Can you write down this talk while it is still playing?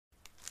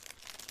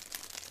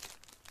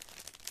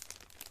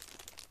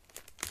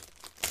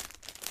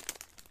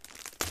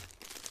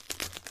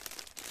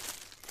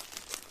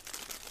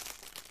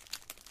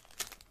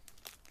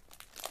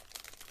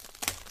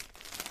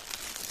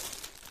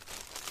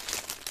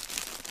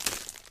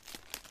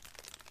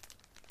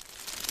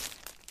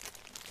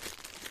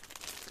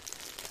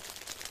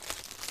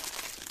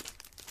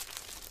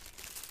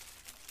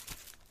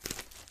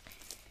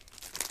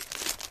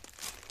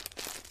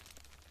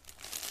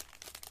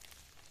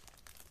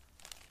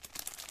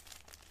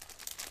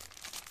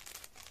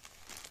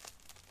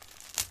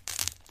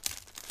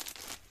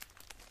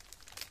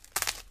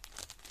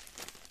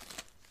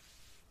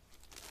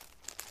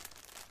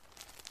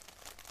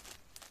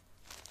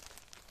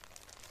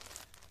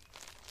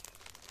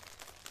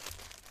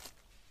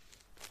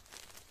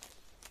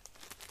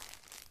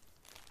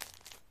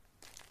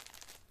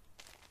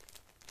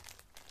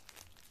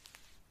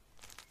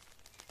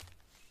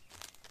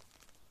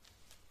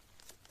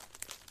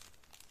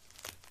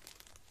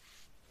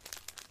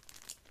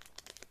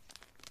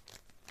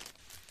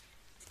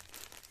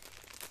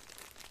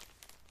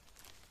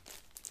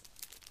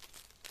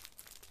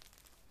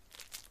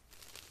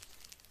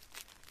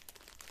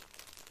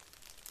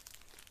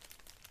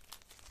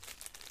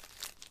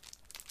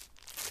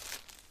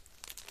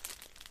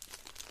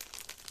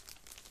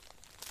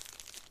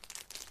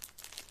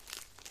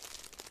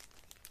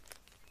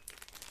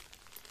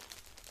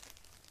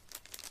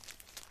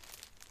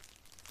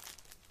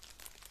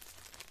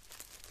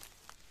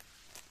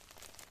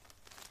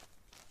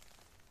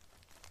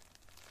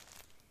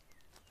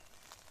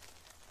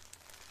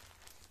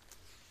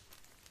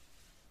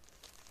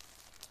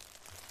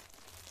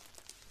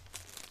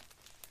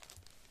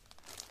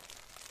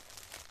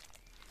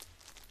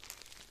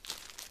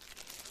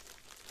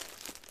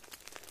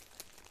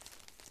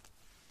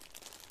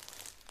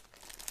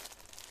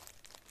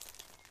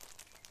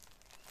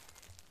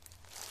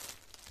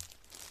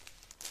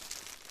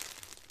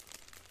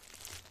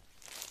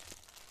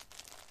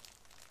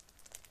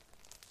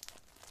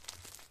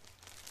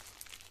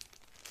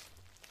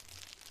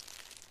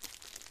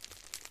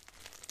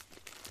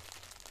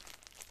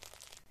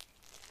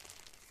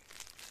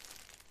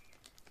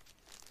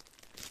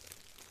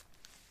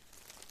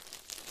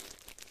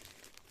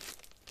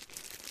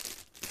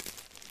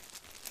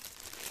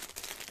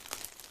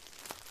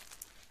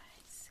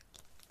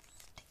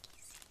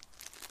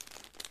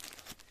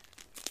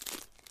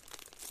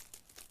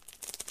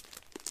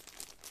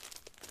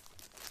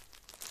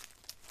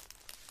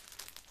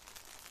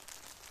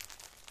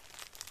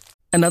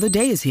Another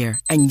day is here,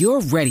 and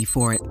you're ready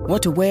for it.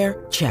 What to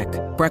wear? Check.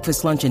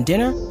 Breakfast, lunch, and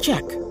dinner?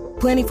 Check.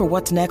 Planning for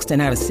what's next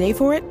and how to save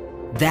for it?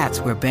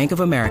 That's where Bank of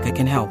America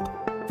can help.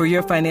 For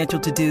your financial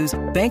to-dos,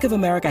 Bank of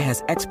America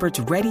has experts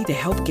ready to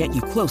help get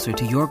you closer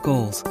to your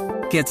goals.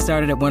 Get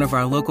started at one of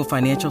our local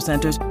financial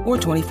centers or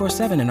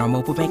 24/7 in our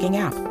mobile banking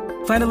app.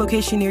 Find a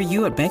location near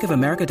you at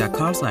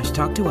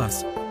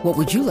bankofamerica.com/talktous. What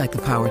would you like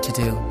the power to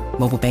do?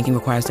 Mobile banking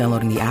requires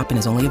downloading the app and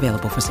is only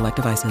available for select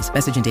devices.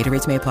 Message and data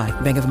rates may apply.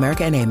 Bank of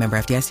America NA, member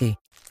FDIC.